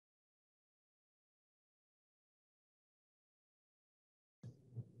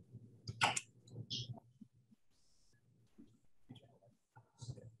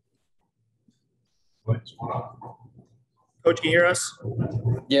Coach, can you hear us?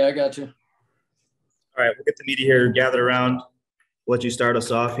 Yeah, I got you. All right, we'll get the media here gathered around. Let you start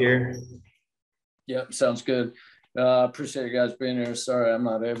us off here. Yep, sounds good. Appreciate you guys being here. Sorry I'm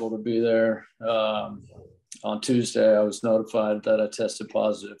not able to be there. On Tuesday, I was notified that I tested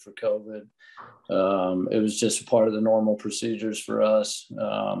positive for COVID. It was just a part of the normal procedures for us.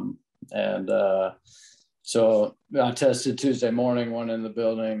 So I tested Tuesday morning, went in the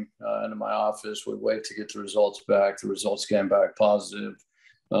building, into my office, would wait to get the results back. The results came back positive.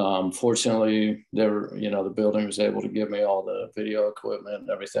 Fortunately, the building was able to give me all the video equipment and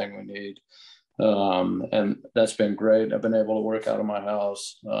everything we need. And that's been great. I've been able to work out of my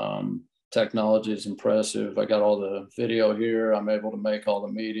house. Technology is impressive. I got all the video here. I'm able to make all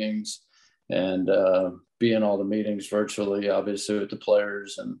the meetings and be in all the meetings virtually, obviously with the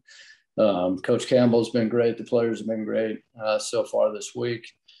players. And Coach Campbell's been great. The players have been great so far this week.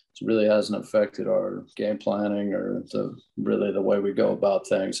 It really hasn't affected our game planning or the way we go about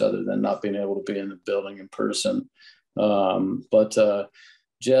things, other than not being able to be in the building in person.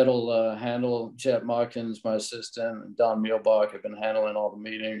 Jet will handle, Jet Muckins, my assistant, and Don Mielbach have been handling all the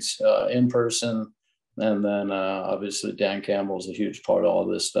meetings in person. And then obviously Dan Campbell is a huge part of all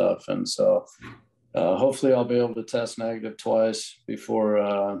this stuff. And so hopefully I'll be able to test negative twice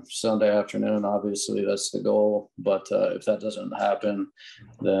before Sunday afternoon. Obviously that's the goal. But if that doesn't happen,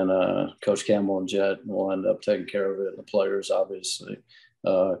 then Coach Campbell and Jet will end up taking care of it. The players, obviously,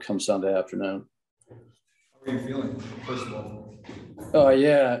 come Sunday afternoon. How are you feeling, first of all? Oh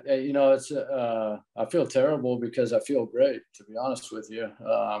yeah, it's I feel terrible because I feel great, to be honest with you.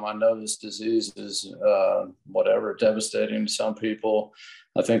 I know this disease is devastating to some people.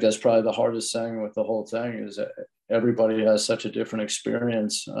 I think that's probably the hardest thing with the whole thing is that everybody has such a different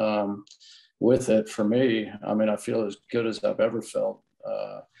experience with it. For me, I mean, I feel as good as I've ever felt.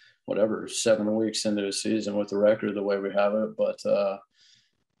 7 weeks into the season with the record the way we have it, but.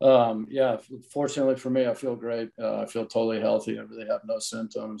 Fortunately for me, I feel great. I feel totally healthy. I really have no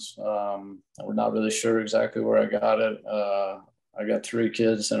symptoms. We're not really sure exactly where I got it. I got 3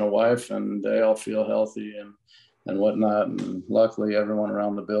 kids and a wife, and they all feel healthy and whatnot. And luckily, everyone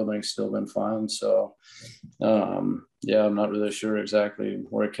around the building's still been fine. So, I'm not really sure exactly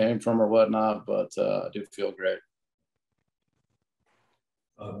where it came from or whatnot, but I do feel great.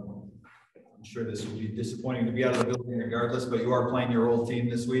 I'm sure this will be disappointing to be out of the building regardless, but you are playing your old team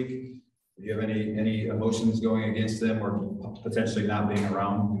this week. Do you have any emotions going against them or potentially not being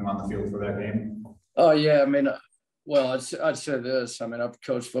around, on the field for that game? Oh yeah, I mean, well, I'd say this. I mean, I've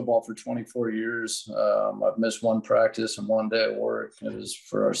coached football for 24 years. I've missed 1 practice and 1 day at work. It was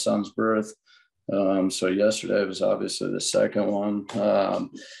for our son's birth. So yesterday was obviously the second one.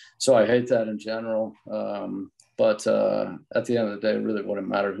 So I hate that in general. But at the end of the day, it really wouldn't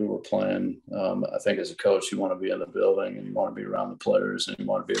matter who we're playing. I think as a coach, you want to be in the building and you want to be around the players and you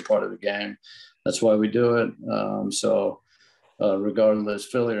want to be a part of the game. That's why we do it. Regardless,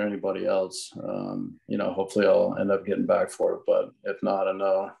 Philly or anybody else, hopefully I'll end up getting back for it. But if not, I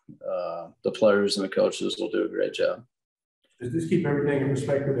know the players and the coaches will do a great job. Does this keep everything in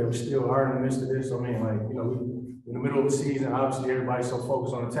perspective that we still are in the midst of this? I mean, we in the middle of the season, obviously everybody's so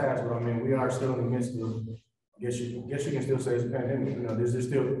focused on the task, but I mean, we are still in the midst of. I guess you can still say it's a pandemic. Does this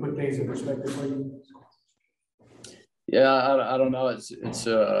still put things in perspective for you? Yeah, I don't know.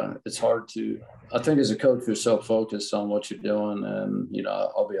 It's hard to. I think as a coach, you're so focused on what you're doing, and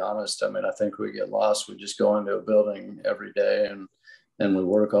I'll be honest. I mean, I think we get lost. We just go into a building every day, and we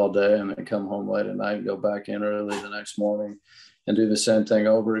work all day, and then come home late at night and go back in early the next morning, and do the same thing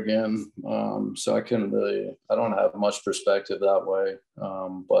over again. So I don't have much perspective that way,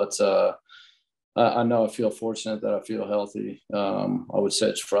 but. I know I feel fortunate that I feel healthy. I would say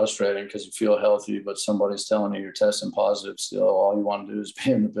it's frustrating because you feel healthy, but somebody's telling you you're testing positive still. All you want to do is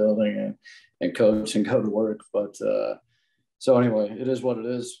be in the building and coach and go to work. But so anyway, it is what it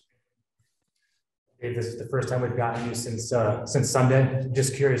is. Dave, this is the first time we've gotten you since Sunday.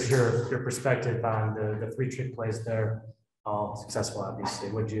 Just curious your perspective on the 3 trick plays there. All successful, obviously.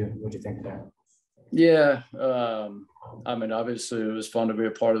 What'd you think there? Yeah, I mean, obviously it was fun to be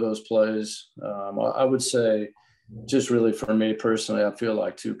a part of those plays. I would say just really for me personally, I feel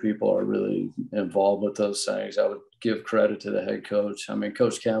like 2 people are really involved with those things. I would give credit to the head coach. I mean,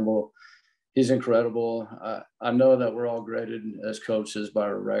 Coach Campbell, he's incredible. I know that we're all graded as coaches by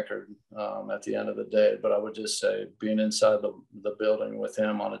our record at the end of the day, but I would just say being inside the building with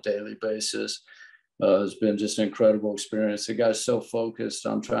him on a daily basis, has been just an incredible experience. The guy's so focused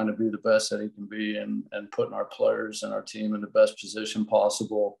on trying to be the best that he can be and putting our players and our team in the best position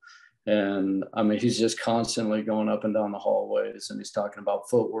possible. And I mean, he's just constantly going up and down the hallways, and he's talking about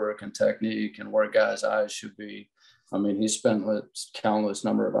footwork and technique and where guys' eyes should be. I mean, he spent a countless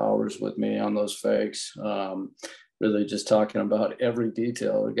number of hours with me on those fakes, really just talking about every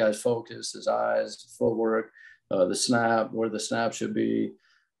detail. The guy's focus, his eyes, footwork, the snap, where the snap should be.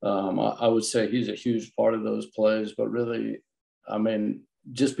 I would say he's a huge part of those plays, but really, I mean,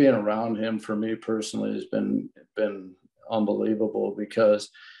 just being around him for me personally has been unbelievable because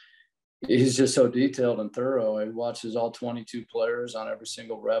he's just so detailed and thorough. He watches all 22 players on every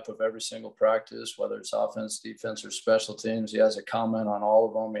single rep of every single practice, whether it's offense, defense, or special teams. He has a comment on all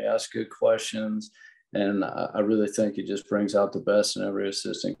of them. He asks good questions. And I really think he just brings out the best in every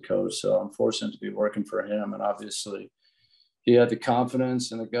assistant coach. So I'm fortunate to be working for him. And obviously, he had the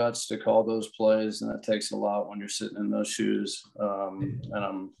confidence and the guts to call those plays. And that takes a lot when you're sitting in those shoes. And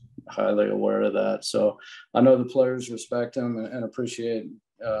I'm highly aware of that. So I know the players respect him and appreciate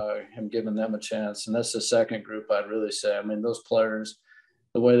him giving them a chance. And that's the second group I'd really say. I mean, those players,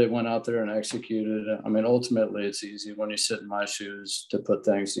 the way they went out there and executed, I mean, ultimately it's easy when you sit in my shoes to put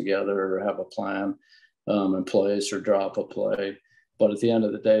things together or have a plan in place or drop a play. But at the end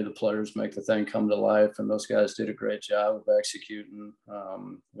of the day, the players make the thing come to life, and those guys did a great job of executing.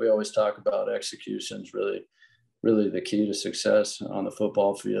 We always talk about executions really the key to success on the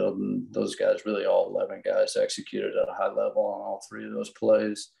football field. And those guys, really all 11 guys, executed at a high level on all three of those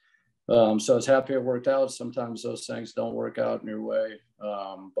plays. So I was happy it worked out. Sometimes those things don't work out in your way,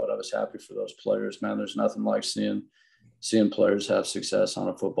 but I was happy for those players. Man, there's nothing like seeing players have success on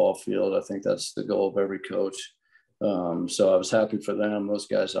a football field. I think that's the goal of every coach. So I was happy for them. Those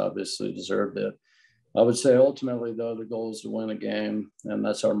guys obviously deserved it. I would say ultimately, though, the goal is to win a game, and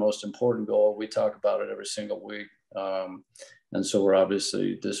that's our most important goal. We talk about it every single week. And so we're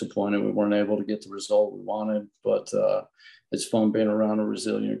obviously disappointed we weren't able to get the result we wanted, but it's fun being around a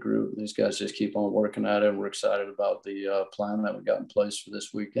resilient group. These guys just keep on working at it, and we're excited about the plan that we got in place for this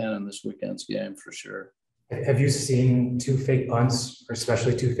weekend and this weekend's game for sure. Have you seen two fake punts, or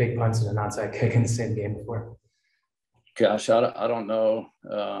especially two fake punts and an onside kick in the same game before? Gosh, I don't know.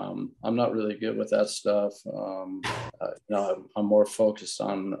 I'm not really good with that stuff. I'm more focused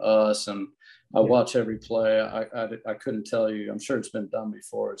on us, and I watch every play. I couldn't tell you. I'm sure it's been done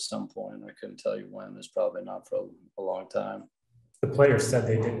before at some point. I couldn't tell you when. It's probably not for a long time. The players said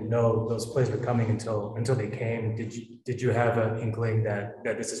they didn't know those plays were coming until they came. Did you have an inkling that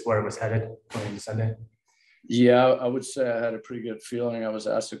this is where it was headed going into Sunday? Yeah, I would say I had a pretty good feeling. I was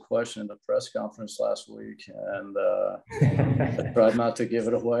asked a question in the press conference last week, and I tried not to give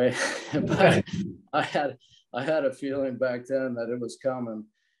it away. But I had a feeling back then that it was coming,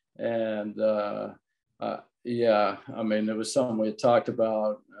 and yeah, I mean, it was something we had talked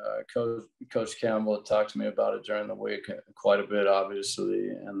about. Coach Campbell had talked to me about it during the week quite a bit, obviously,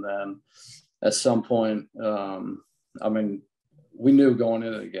 and then at some point, I mean, we knew going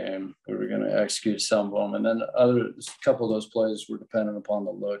into the game we were going to execute some of them, and then a couple of those plays were dependent upon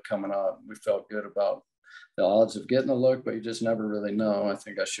the look coming up. We felt good about the odds of getting a look, but you just never really know. I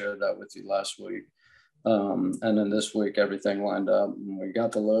think I shared that with you last week, and then this week everything lined up, and we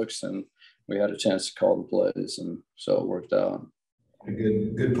got the looks, and we had a chance to call the plays, and so it worked out. A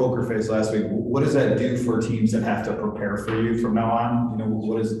good poker face last week. What does that do for teams that have to prepare for you from now on? You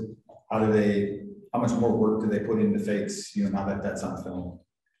know, how much more work do they put into fakes, you know, now that that's on film?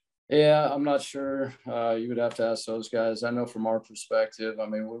 Yeah, I'm not sure. You would have to ask those guys. I know from our perspective, I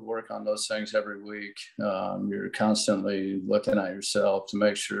mean, we work on those things every week. You're constantly looking at yourself to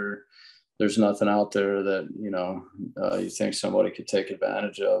make sure there's nothing out there that, you know, you think somebody could take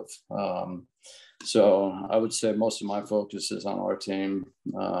advantage of. So I would say most of my focus is on our team,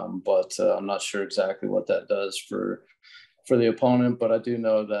 but I'm not sure exactly what that does for the opponent, but I do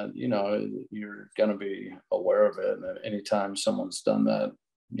know that, you know, you're going to be aware of it. And anytime someone's done that,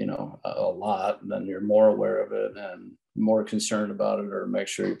 you know, a lot, then you're more aware of it and more concerned about it, or make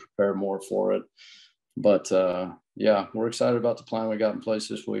sure you prepare more for it. But yeah, we're excited about the plan we got in place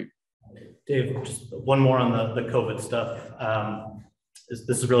this week. Dave, just one more on the COVID stuff.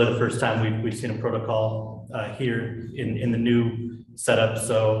 This is really the first time we've seen a protocol here in the new setup.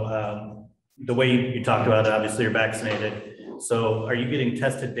 So the way you talked about it, obviously you're vaccinated. So are you getting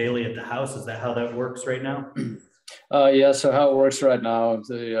tested daily at the house? Is that how that works right now? Yeah, so how it works right now,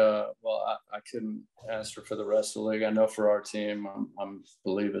 I couldn't answer for the rest of the league. I know for our team, I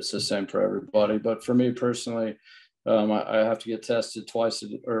believe it's the same for everybody. But for me personally, I have to get tested once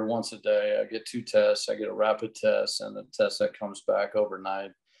a day. I get 2 tests. I get a rapid test and a test that comes back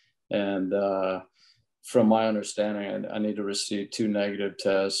overnight. And from my understanding, I need to receive 2 negative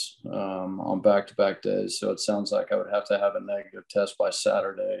tests on back-to-back days. So it sounds like I would have to have a negative test by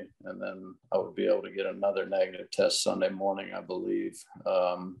Saturday, and then I would be able to get another negative test Sunday morning, I believe,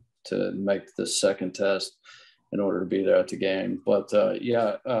 to make the second test in order to be there at the game. But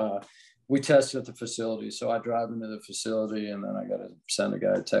we test at the facility. So I drive into the facility, and then I got to send a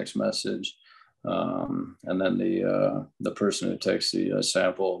guy a text message. And then the person who takes the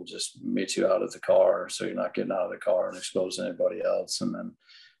sample just meets you out at the car, so you're not getting out of the car and exposing anybody else. And then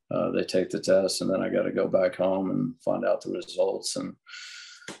they take the test, and then I got to go back home and find out the results and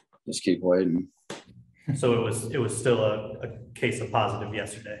just keep waiting. So it was still a case of positive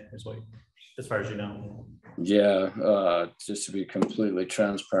yesterday, as far as you know. Yeah, just to be completely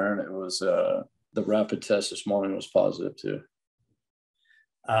transparent, it was the rapid test this morning was positive too.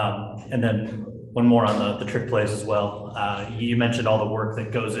 And then one more on the trick plays as well. You mentioned all the work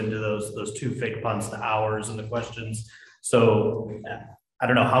that goes into those 2 fake punts, the hours and the questions. So I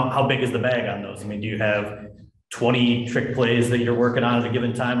don't know, how big is the bag on those? I mean, do you have 20 trick plays that you're working on at a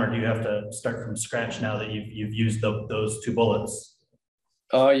given time, or do you have to start from scratch now that you've used those 2 bullets?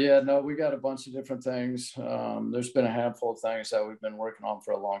 Yeah, no, we got a bunch of different things. There's been a handful of things that we've been working on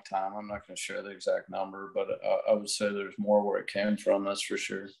for a long time. I'm not going to share the exact number, but I would say there's more where it came from. That's for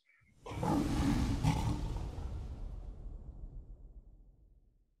sure.